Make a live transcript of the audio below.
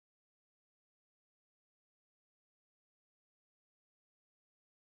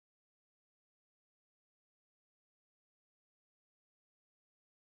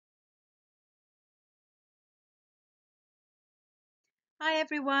Hi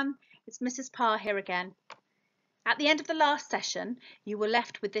everyone, it's Mrs. Parr here again. At the end of the last session, you were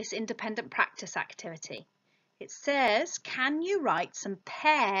left with this independent practice activity. It says, can you write some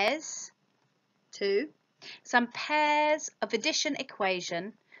pairs of addition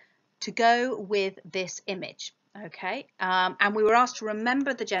equation to go with this image? Okay, and we were asked to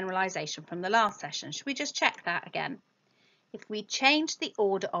remember the generalization from the last session. Should we just check that again? If we change the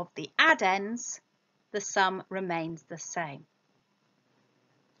order of the addends, the sum remains the same.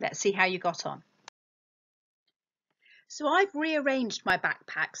 Let's see how you got on. So I've rearranged my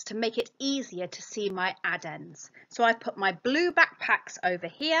backpacks to make it easier to see my addends. So I put my blue backpacks over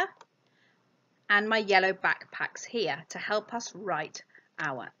here and my yellow backpacks here to help us write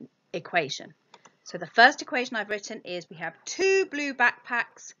our equation. So the first equation I've written is we have 2 blue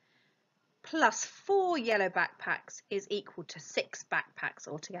backpacks plus 4 yellow backpacks is equal to 6 backpacks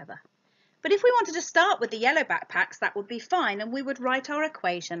altogether. But if we wanted to start with the yellow backpacks, that would be fine, and we would write our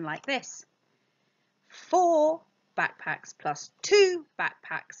equation like this. 4 backpacks plus 2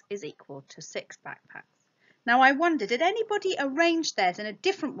 backpacks is equal to 6 backpacks. Now I wonder, did anybody arrange theirs in a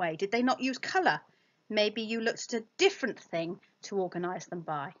different way? Did they not use colour? Maybe you looked at a different thing to organise them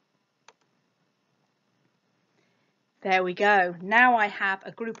by. There we go. Now I have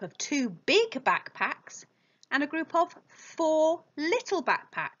a group of 2 big backpacks and a group of 4 little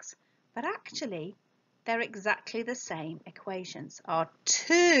backpacks. But actually, they're exactly the same equations. Our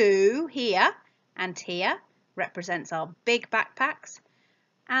 2 here and here represents our big backpacks,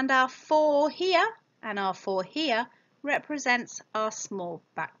 and our 4 here and our 4 here represents our small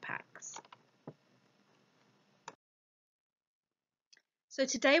backpacks. So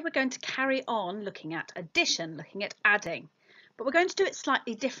today we're going to carry on looking at addition, looking at adding, but we're going to do it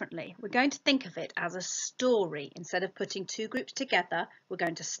slightly differently. We're going to think of it as a story. Instead of putting 2 groups together, we're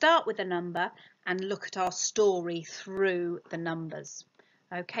going to start with a number and look at our story through the numbers.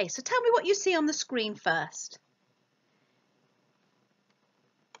 Okay, so tell me what you see on the screen first.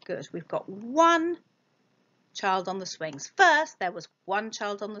 Good, we've got 1 child on the swings. First, there was 1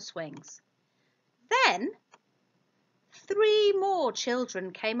 child on the swings. Then, 3 more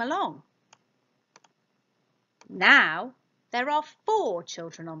children came along. Now, there are 4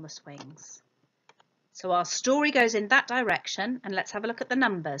 children on the swings. So our story goes in that direction, and let's have a look at the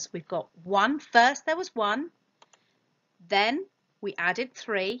numbers. We've got 1. First, there was 1. Then, we added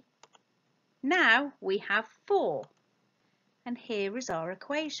 3. Now, we have 4. And here is our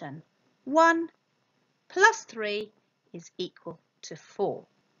equation. 1 plus 3 is equal to 4.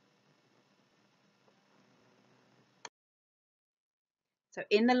 So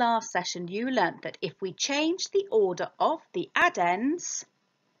in the last session, you learnt that if we change the order of the addends,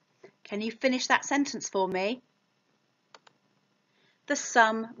 can you finish that sentence for me? The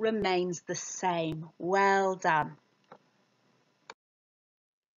sum remains the same. Well done.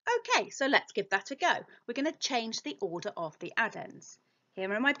 Okay, so let's give that a go. We're going to change the order of the addends. Here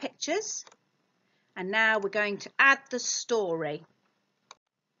are my pictures. And now we're going to add the story.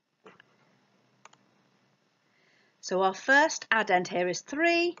 So our first addend here is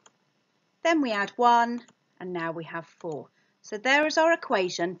 3, then we add 1, and now we have 4. So there is our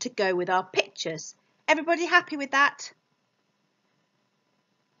equation to go with our pictures. Everybody happy with that?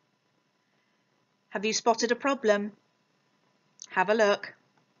 Have you spotted a problem? Have a look.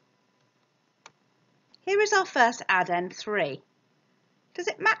 Here is our first addend 3. Does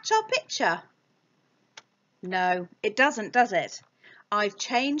it match our picture? No, it doesn't, does it? I've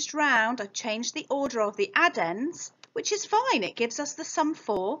changed the order of the addends, which is fine. It gives us the sum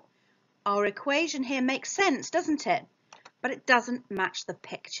 4. Our equation here makes sense, doesn't it? But it doesn't match the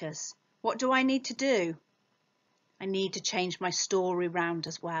pictures. What do I need to do? I need to change my story round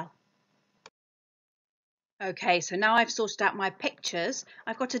as well. Okay, so now I've sorted out my pictures.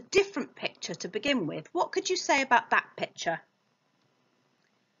 I've got a different picture to begin with. What could you say about that picture?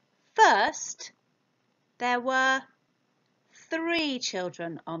 First, there were 3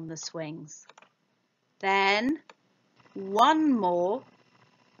 children on the swings. Then 1 more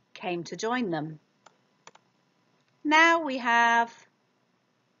came to join them. Now we have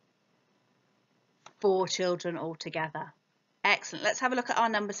 4 children altogether. Excellent. Let's have a look at our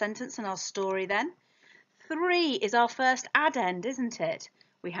number sentence and our story then. 3 is our first addend, isn't it?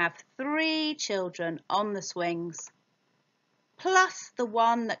 We have 3 children on the swings plus the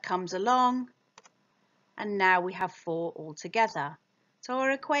 1 that comes along, and now we have 4 altogether. So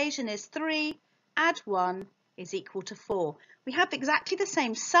our equation is 3 add 1 is equal to 4. We have exactly the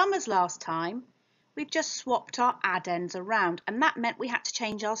same sum as last time. We've just swapped our addends around, and that meant we had to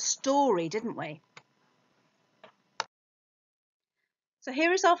change our story, didn't we? So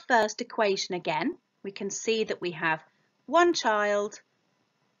here is our first equation again. We can see that we have 1 child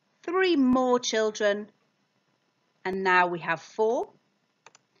 3 more children, and now we have 4.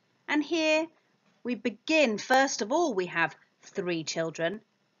 And here we begin, first of all, we have 3 children,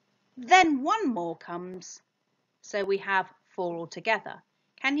 then 1 more comes, so we have 4 altogether.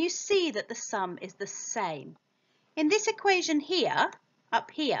 Can you see that the sum is the same? In this equation here,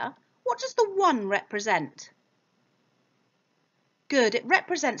 up here, what does the 1 represent? Good, it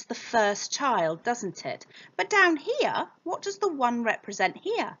represents the first child, doesn't it? But down here, what does the 1 represent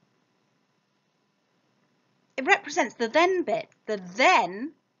here? It represents the then bit. The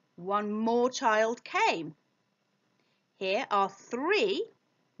then 1 more child came. Here our 3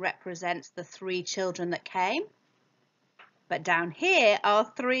 represents the 3 children that came. But down here our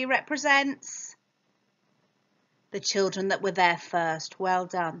 3 represents the children that were there first. Well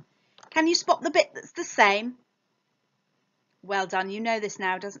done. Can you spot the bit that's the same? Well done, you know this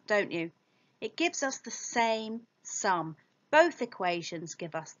now, don't you? It gives us the same sum. Both equations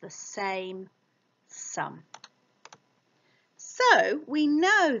give us the same sum. So we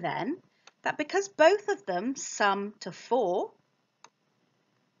know then that because both of them sum to 4,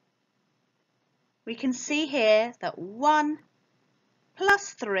 we can see here that 1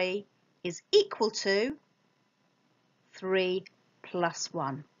 plus 3 is equal to 3 plus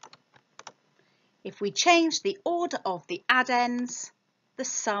 1. If we change the order of the addends, the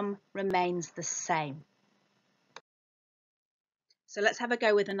sum remains the same. So let's have a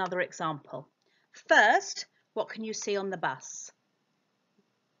go with another example. First, what can you see on the bus?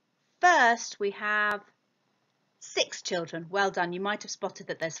 First, we have 6 children. Well done. You might have spotted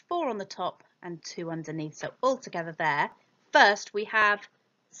that there's 4 on the top and 2 underneath. So altogether there, first we have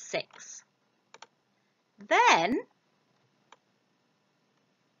 6. Then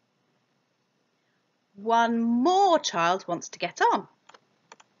 1 more child wants to get on.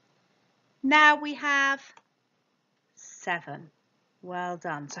 Now we have 7. Well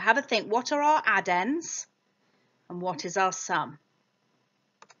done. So have a think. What are our addends and what is our sum?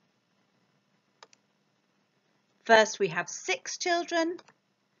 First we have 6 children,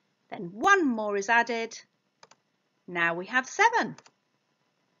 then 1 more is added. Now we have 7.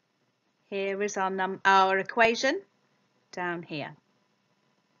 Here is our equation down here.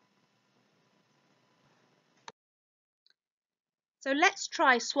 So let's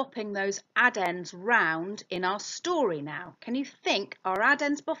try swapping those addends round in our story now. Can you think our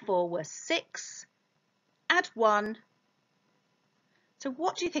addends before were 6, add 1. So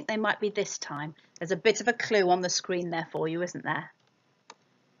what do you think they might be this time? There's a bit of a clue on the screen there for you, isn't there?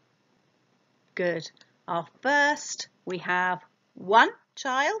 Good. Our first, we have 1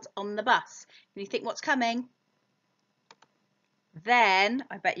 child on the bus. Can you think what's coming? Then,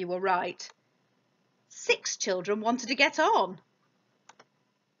 I bet you were right, 6 children wanted to get on.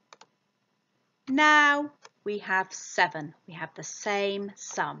 Now we have 7. We have the same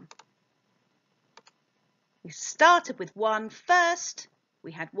sum. We started with 1 first.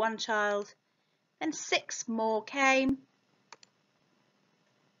 We had 1 child. Then 6 more came.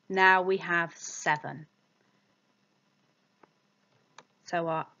 Now we have 7. So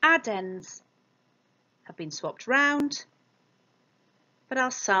our addends have been swapped round, but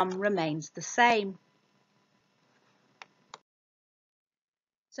our sum remains the same.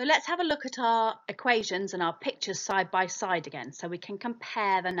 So let's have a look at our equations and our pictures side by side again so we can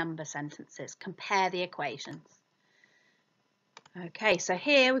compare the number sentences, compare the equations. Okay, so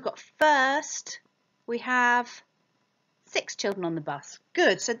here we've got first, we have 6 children on the bus.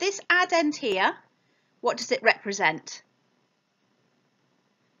 Good, so this addend here, what does it represent?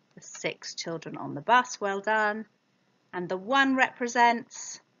 The 6 children on the bus, well done. And the 1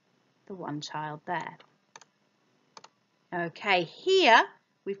 represents the 1 child there. Okay, here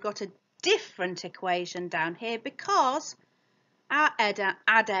we've got a different equation down here because our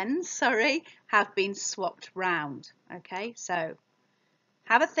addends, have been swapped round. Okay, so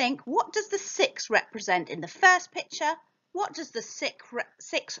have a think. What does the 6 represent in the first picture? What does the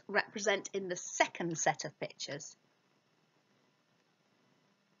 6 represent in the second set of pictures?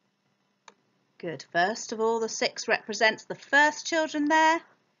 Good. First of all, the 6 represents the first children there.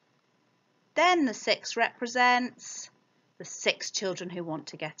 Then the 6 represents the 6 children who want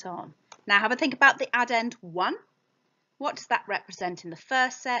to get on. Now have a think about the addend 1. What does that represent in the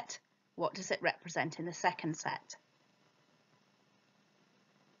first set? What does it represent in the second set?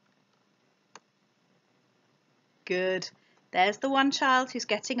 Good. There's the 1 child who's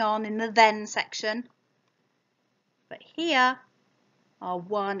getting on in the then section. But here, our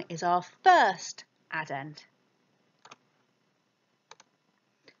 1 is our first addend.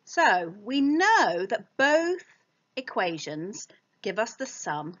 So we know that both equations give us the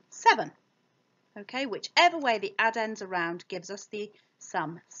sum 7. Okay, whichever way the addends around gives us the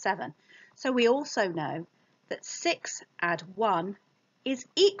sum 7. So we also know that 6 add 1 is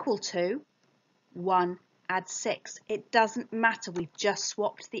equal to 1 add 6. It doesn't matter, we've just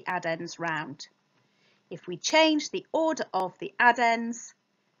swapped the addends round. If we change the order of the addends,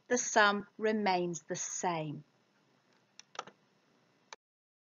 the sum remains the same.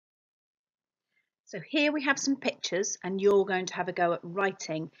 So here we have some pictures and you're going to have a go at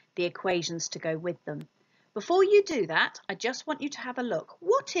writing the equations to go with them. Before you do that, I just want you to have a look.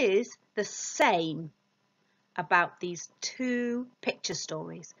 What is the same about these two picture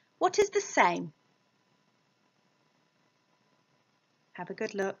stories? What is the same? Have a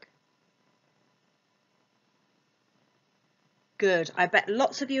good look. Good. I bet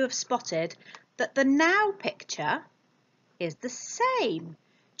lots of you have spotted that the now picture is the same.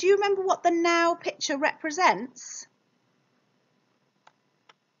 Do you remember what the now picture represents?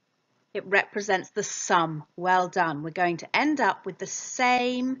 It represents the sum. Well done. We're going to end up with the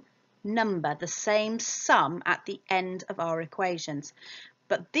same number, the same sum at the end of our equations.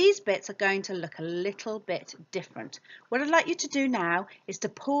 But these bits are going to look a little bit different. What I'd like you to do now is to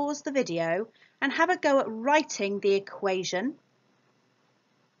pause the video and have a go at writing the equation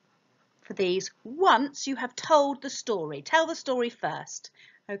for these once you have told the story. Tell the story first,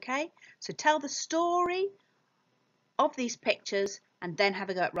 okay? So tell the story of these pictures and then have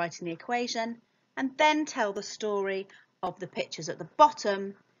a go at writing the equation, and then tell the story of the pictures at the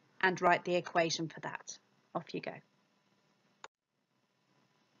bottom and write the equation for that. Off you go.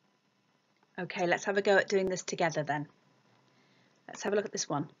 Okay, let's have a go at doing this together then. Let's have a look at this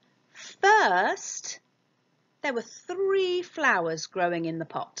one. First, there were 3 flowers growing in the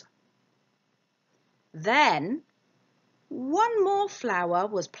pot. Then, 1 more flower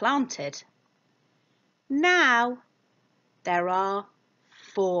was planted. Now, there are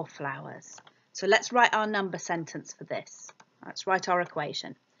 4 flowers. So let's write our number sentence for this. Let's write our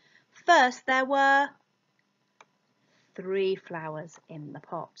equation. First, there were 3 flowers in the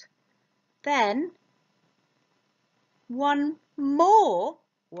pot. Then 1 more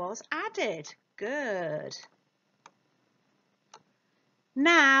was added. Good.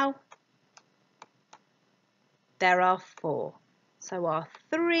 Now there are 4. So our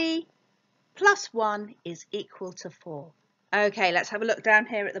 3 plus 1 is equal to 4. Okay, let's have a look down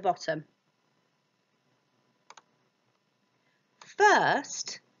here at the bottom.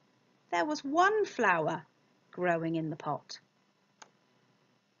 First, there was 1 flower growing in the pot.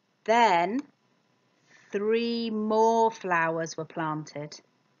 Then 3 more flowers were planted.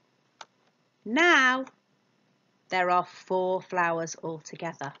 Now there are 4 flowers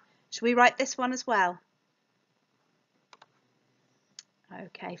altogether. Should we write this one as well?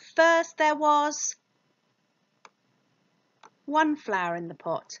 Okay, first there was 1 flower in the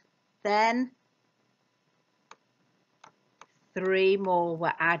pot. Then 3 more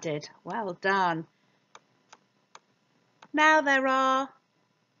were added. Well done. Now there are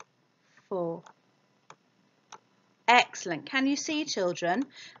 4. Excellent. Can you see, children,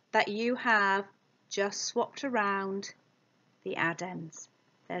 that you have just swapped around the addends?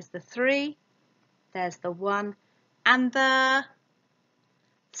 There's the 3, there's the 1, and the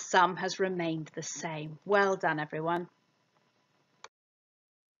sum has remained the same. Well done, everyone.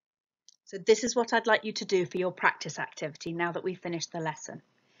 So this is what I'd like you to do for your practice activity now that we've finished the lesson.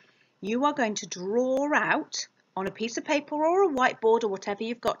 You are going to draw out on a piece of paper or a whiteboard or whatever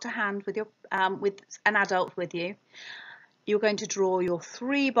you've got to hand with an adult with you. You're going to draw your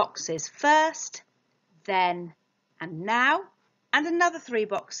 3 boxes first, then and now, and another 3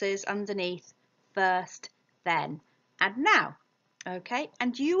 boxes underneath first, then and now. Okay,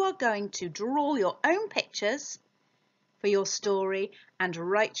 and you are going to draw your own pictures for your story and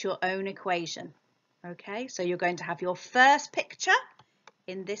write your own equation. Okay, so you're going to have your first picture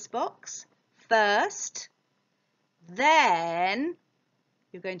in this box first, then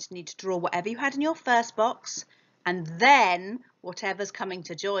you're going to need to draw whatever you had in your first box, and then whatever's coming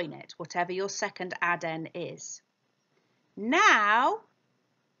to join it, whatever your second addend is. Now,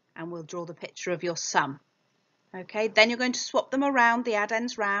 and we'll draw the picture of your sum. Okay, then you're going to swap them around, the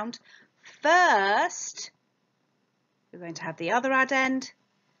addends round. First, you're going to have the other addend,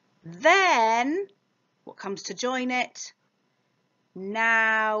 then what comes to join it.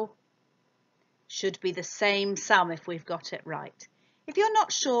 Now should be the same sum if we've got it right. If you're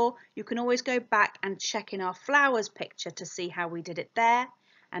not sure, you can always go back and check in our flowers picture to see how we did it there,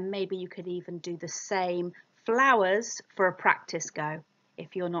 and maybe you could even do the same flowers for a practice go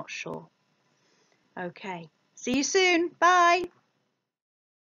if you're not sure. Okay, see you soon. Bye.